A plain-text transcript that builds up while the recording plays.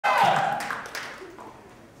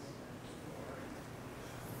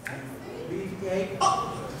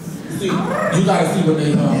see, you gotta see what they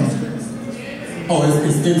oh,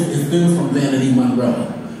 it stems from Vanity,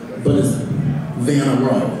 Monroe, but it's Vanity.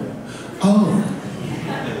 Oh.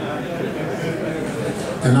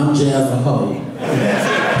 And I'm Jazz a Ho.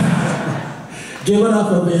 Give it up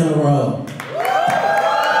for Vanity.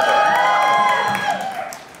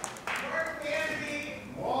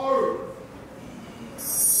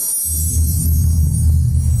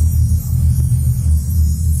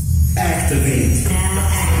 Activate. Now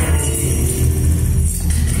activated.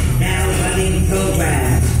 Now running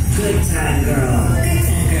program. Good time, girl. Good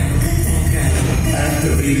time, girl. Good time, girl.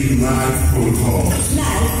 Activating live protocols.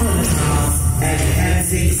 Live protocols.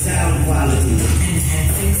 Enhancing sound quality.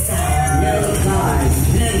 Enhancing sound. Load bars.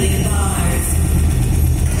 Loading bars.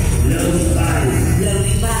 Load body.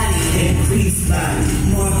 Loading body. Increase body.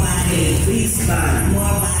 More body. Increase body.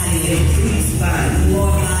 More body. Increase body.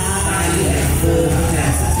 More body. Body at full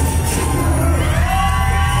capacity.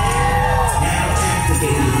 Now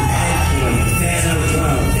activating Android Phantom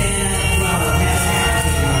Pro. Phantom Pro has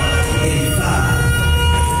activated in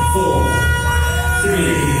 5, 4, 3,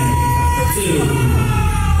 2,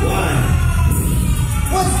 1.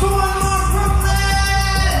 What's going on, Brooklyn?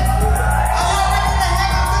 Are y'all ready to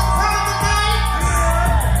have a good time tonight?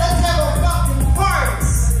 Let's have a fucking party.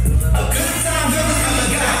 A good time girl from the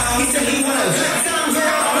guy. He said he want a good time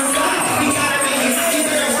girl on the sky. He gotta make it. He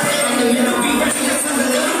better work it in the middle. Be ready to come to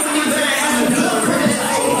the middle. He better have a good credit.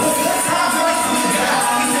 A good time girl from the guy.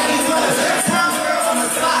 He said he want a good time girl on the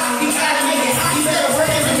sky. He gotta make it. He better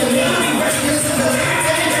work it in the middle. Be ready to come to the middle.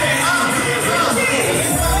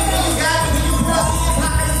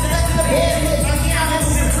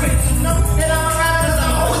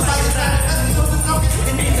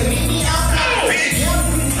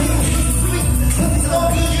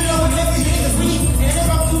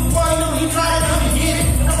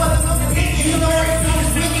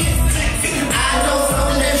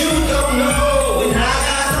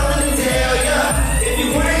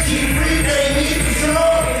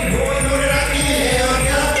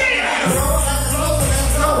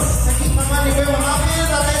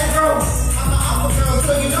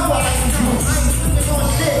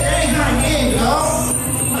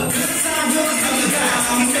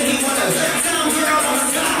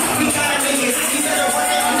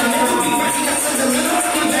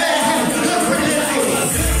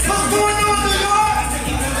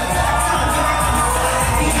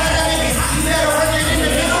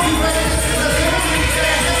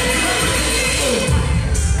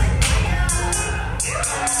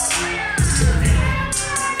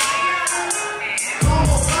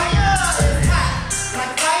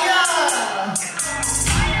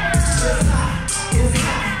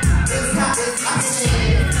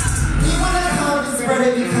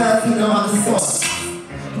 Because he know I'm the source.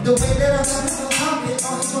 The way that I'm talking so confident,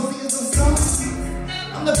 all he gon' see is some sauce.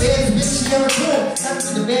 I'm the baddest bitch she ever could. That's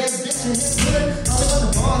the baddest bitch in his hood. Only on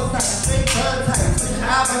the ball side, straight blood type. Push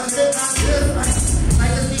high, but you did not good. Like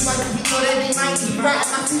to see white people, they be might be right.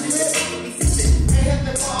 My two shit. They have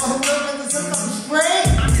to call him up and just something straight.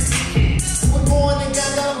 We're going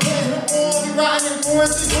together, I'm playing the on. We riding in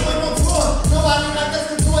forest, we going on tour. Nobody like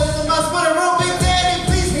us.